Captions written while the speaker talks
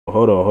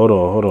Hold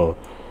on.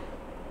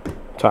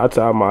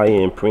 Tata,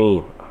 Miah, and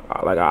Preme.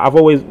 Like I've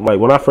always like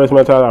when I first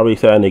met Tata, I already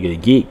said that nigga a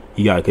geek.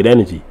 He got good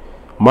energy.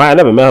 Miah, I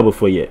never met her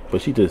before yet,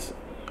 but she just.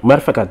 Matter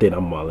of fact, I did.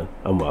 I'm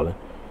wildin'.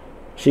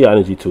 She got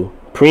energy too.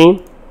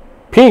 Preme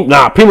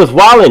was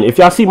wildin'. If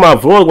y'all see my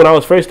vlog when I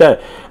was first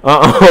at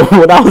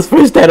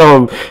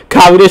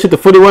copy this shit the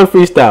 41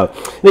 freestyle,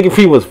 nigga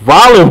Preme was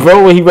wildin',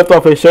 bro, when he ripped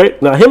off his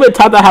shirt. Now him and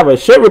Tata have a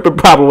shirt ripping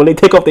problem when they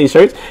take off their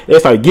shirts and they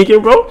start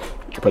geeking, bro.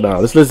 But nah,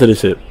 let's listen to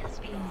this shit.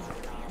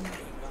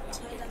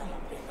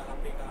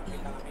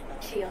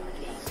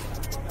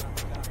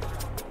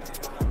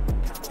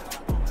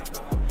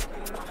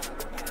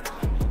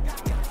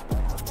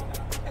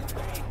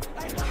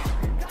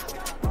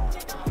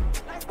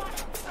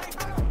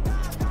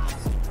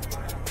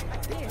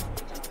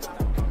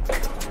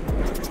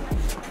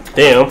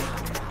 Damn.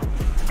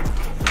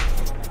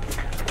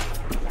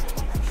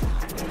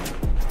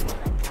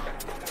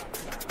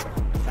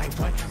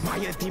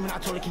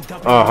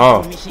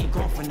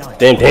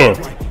 Damn.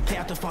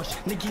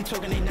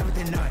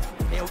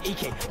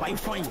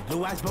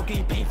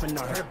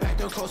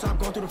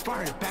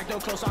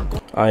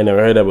 I ain't never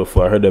heard that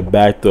before. I heard the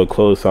back door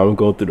closed, so I'm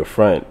going through the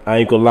front. I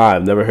ain't gonna lie,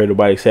 I've never heard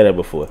nobody say that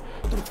before.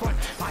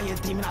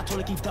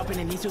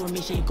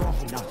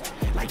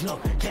 Like,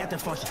 look, can't the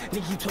function.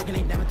 Nigga, you talking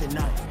ain't never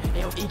denied.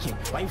 Ayo, Ekin,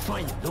 why you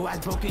funny? Blue eyes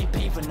broke, ain't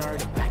paying for nerd.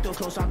 The back door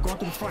close, I'm going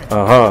through the front.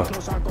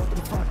 Close, I'm going through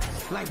the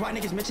front. Like, why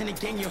niggas mention the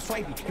gang, you're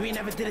swipey. You ain't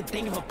never did a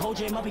thing. If a pole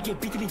jam up, he get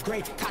beat to be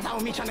great. Tata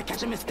with me trying to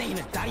catch him and stay in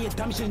the daddy, a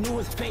dumb shit knew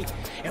it's fake.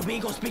 And we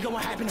ain't gonna speak on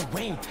what happened to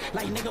Raheem.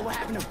 Like, nigga, what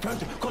happened to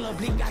Virgil? Call up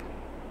Blink, got.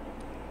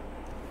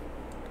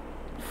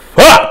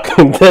 Fuck!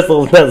 that's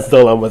all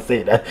I'm gonna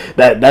say.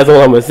 That's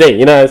all I'm gonna say.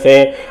 You know what I'm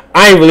saying?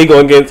 I ain't really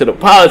gonna get into the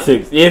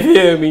politics. You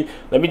feel me?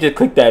 Let me just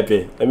click that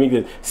bit. Let me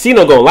just.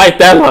 Cino gonna like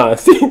that line.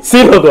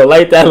 Cino gonna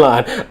like that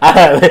line. I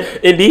have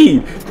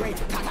indeed.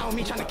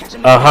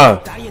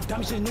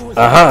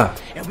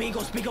 And we ain't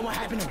gonna speak on what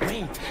happened to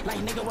Raheem. Like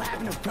nigga, what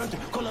happened to Virgil?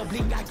 Call up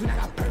Blink, got green, I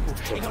got purple.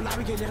 Ain't gonna lie,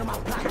 we get lit on my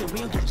block. We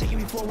don't get jiggy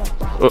before one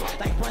bop.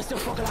 Like boy, still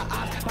fucking our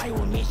eyes. Why you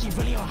with me? She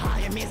really on high.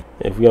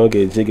 If we don't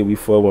get jiggy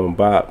before one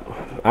bop.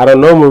 I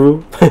don't know,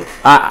 Maru.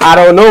 I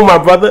don't know, my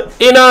brother.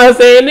 You know what I'm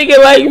saying? Nigga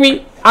like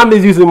me, I'm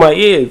just using my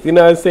ears. You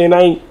know what I'm saying?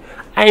 I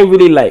ain't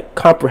really like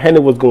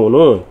comprehending what's going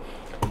on.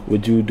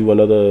 Would you do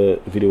another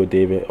video with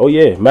David? Oh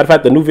yeah. Matter of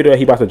fact, the new video that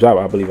he about to drop,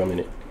 I believe I'm in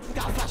it.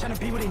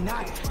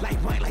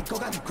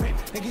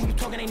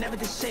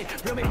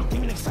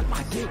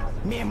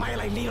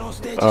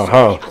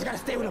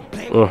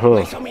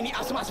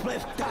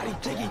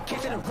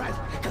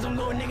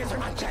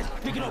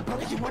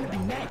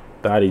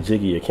 Daddy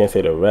Jiggy, you can't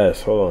say the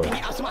rest. Hold on.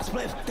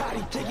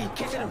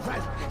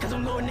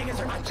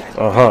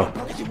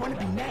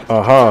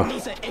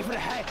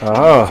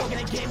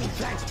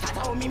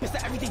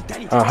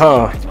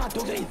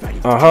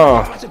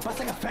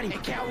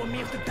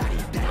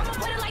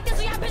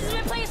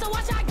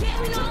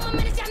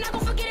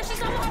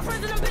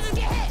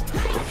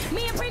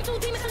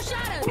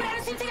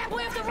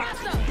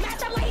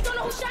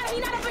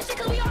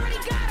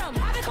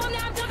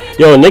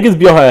 Yo, niggas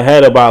be on her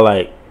head about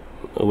like,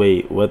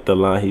 wait, what the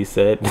line he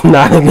said?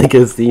 Not in the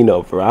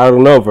casino, bro. I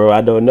don't know, bro.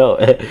 I don't know.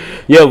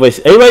 Yo, but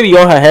everybody be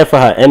on her head for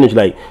her energy,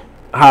 like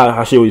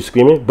how she was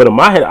screaming. But in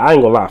my head, I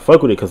ain't gonna lie, I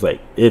fuck with it, cause like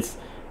it's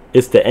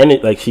the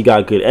energy. Like she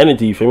got good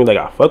energy. You feel me? Like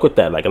I fuck with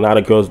that. Like a lot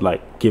of girls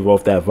like give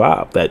off that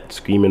vibe, that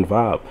screaming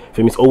vibe. You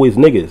feel me? It's always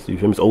niggas. You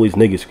feel me? It's always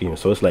niggas screaming.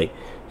 So it's like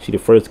she the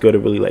first girl to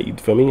really like. You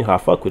feel me? How I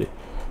fuck with it.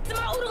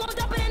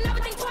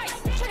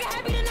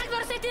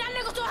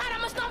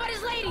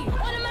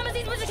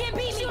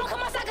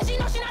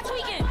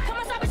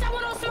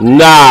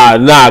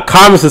 Nah,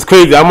 comments is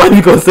crazy. I might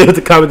be gonna say what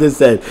the comment just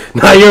said.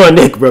 Nah, you're on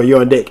Nick, bro.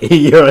 You're on Nick.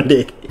 You're on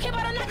Nick.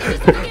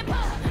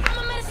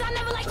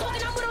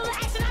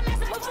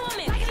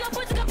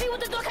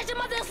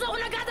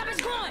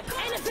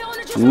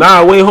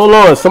 Nah, wait, hold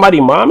on.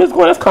 Somebody mom is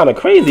going? That's kind of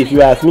crazy if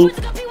you ask me.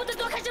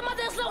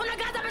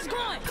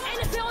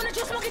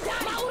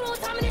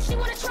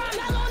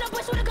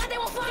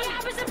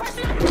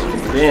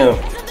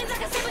 Damn.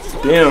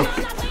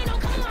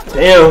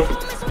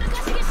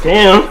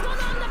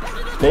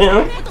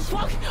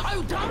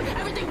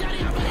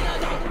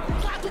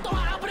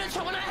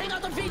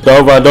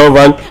 Don't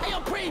run.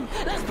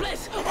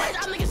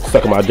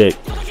 Suck my dick.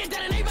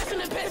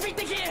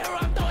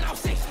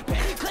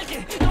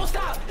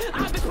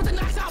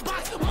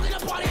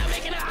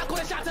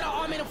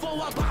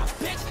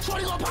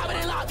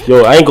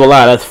 Yo, I ain't gonna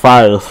lie, that's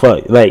fire as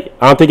fuck. Like,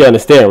 I don't think you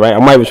understand, right? I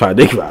might even try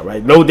dick ride,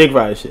 right? No dick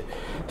ride shit.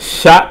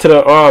 Shot to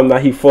the arm, now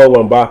he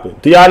 4-1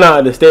 bopping. Do y'all not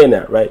understand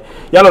that, right?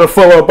 Y'all know the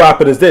 4-1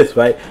 bopping is this,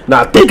 right?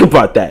 Now think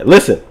about that.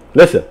 Listen.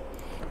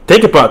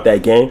 Think about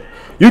that, gang.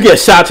 You get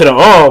shot to the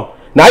arm,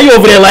 now you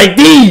over there like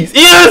these.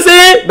 You know what I'm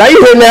saying? Now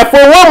you hitting that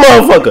 4-1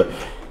 motherfucker.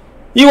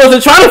 You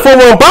wasn't trying to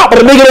 4-1 bop, but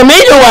the nigga that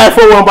made your ass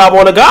 4-1 bop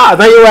on the guys.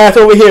 Now your ass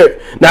over here.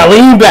 Now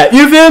lean back.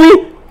 You feel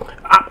me?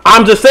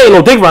 I'm just saying,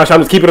 no dick rush.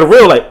 I'm just keeping it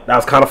real. Like, that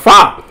was kind of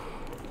fire.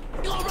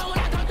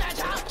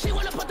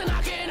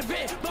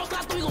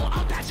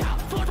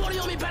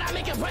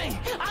 rain.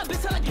 I've been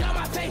telling get on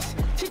my face.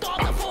 She throw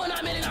up the full and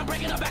I'm in and I'm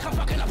breaking her back. I'm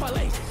fucking up her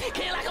legs.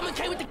 Can't like I'm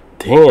okay with the.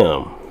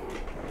 Damn.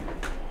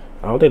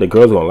 I don't think the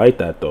girl's gonna like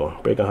that though.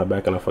 Breaking her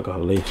back and I fucking her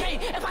legs.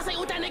 If I say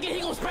with that nigga,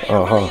 he gon' spray.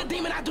 I'm really a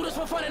demon. I do this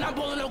for fun and I'm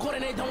bowling no court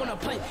and they don't wanna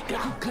play.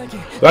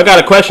 I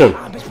got a question.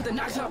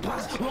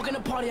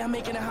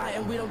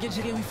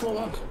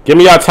 Give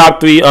me your top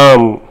 3.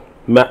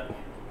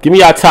 Give me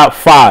your top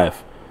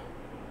 5.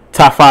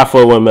 Top 5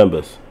 401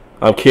 members.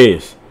 I'm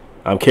curious.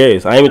 I ain't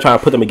even trying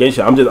to put them against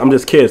you. I'm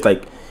just curious.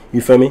 Like,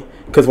 you feel me?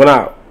 Cause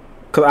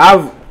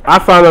I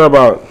found out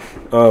about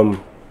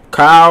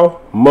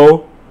Kyle,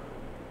 Mo,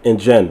 and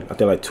Jen. I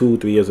think like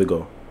 2-3 years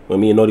ago when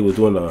me and Nodi was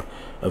doing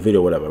a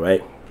video, or whatever,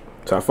 right?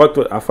 So I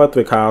fucked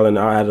with Kyle and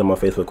I added him on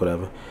Facebook,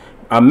 whatever.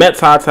 I met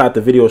Tata at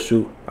the video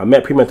shoot. I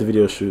met Preme at the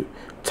video shoot.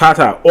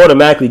 Tata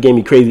automatically gave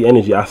me crazy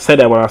energy. I said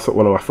that when I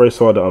first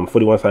saw the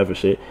 41 Cypher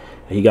shit.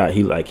 He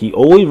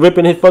always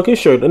ripping his fucking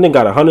shirt. And then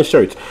got 100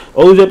 shirts.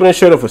 Always ripping his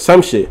shirt up for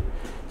some shit.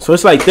 So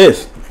it's like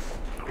this.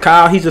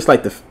 Kyle, he's just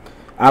like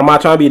I'm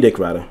not trying to be a dick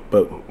rider,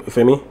 but you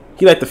feel me?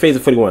 He like the face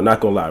of 41. Not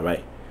gonna lie,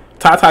 right?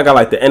 Tata got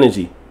like the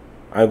energy.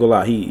 I ain't gonna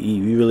lie. He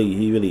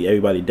really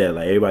everybody dead.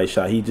 Like everybody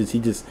shot. He's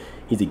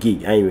a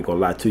geek. I ain't even gonna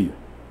lie to you.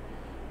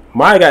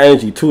 Miah got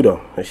energy too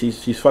though. And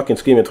she's fucking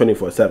screaming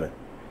 24/7.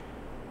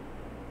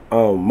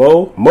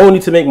 Mo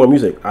needs to make more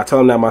music. I tell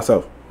him that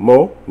myself.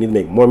 Mo need to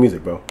make more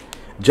music, bro.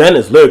 Jen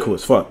is lyrical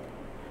as fuck.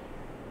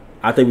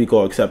 I think we can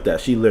all accept that.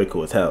 She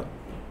lyrical as hell.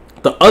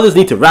 The others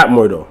need to rap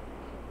more though.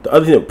 The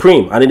others need to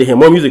Preme. I need to hear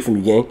more music from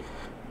you, gang.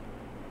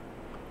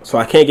 So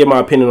I can't get my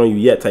opinion on you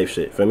yet type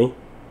shit. Feel me?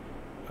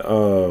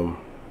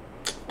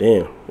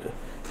 Damn.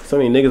 So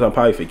many niggas I'm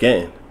probably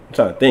forgetting. I'm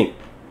trying to think.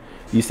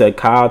 You said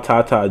Kyle,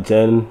 Tata,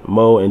 Jen,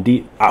 Mo, and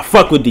D. I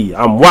fuck with D.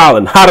 I'm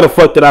wildin'. How the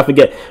fuck did I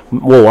forget?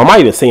 Whoa, I'm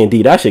not even saying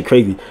D. That shit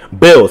crazy.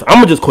 Bills. I'm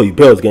gonna just call you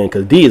Bills again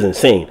because D is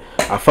insane.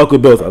 I fuck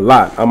with Bills a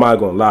lot. I'm not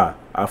gonna lie.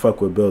 I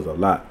fuck with Bills a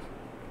lot.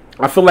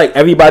 I feel like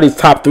everybody's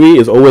top 3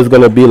 is always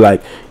gonna be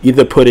like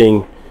either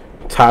putting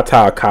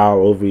Tata or Kyle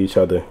over each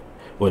other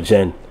or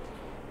Jen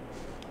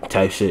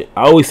type shit.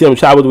 I always see them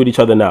travel with each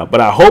other now.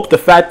 But I hope the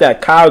fact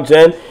that Kyle,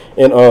 Jen,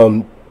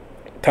 and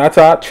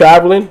Tata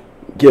traveling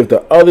give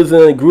the others in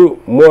the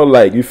group more,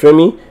 like, you feel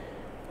me,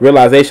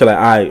 realization, like,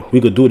 alright,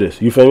 we could do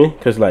this, you feel me?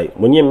 Because like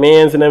when your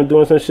mans and them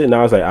doing some shit,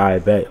 now it's like,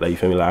 alright, bet, like, you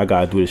feel me, like I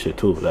gotta do this shit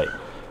too. Like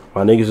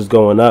my niggas is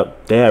going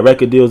up, they had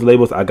record deals,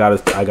 labels, I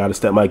gotta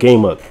step my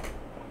game up.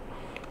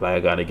 Like I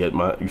gotta get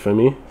my, you feel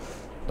me,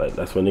 like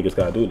that's what niggas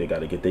gotta do. They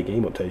gotta get their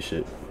game up type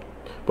shit.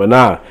 But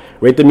nah,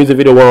 rate the music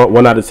video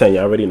 1 out of 10. You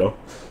already know.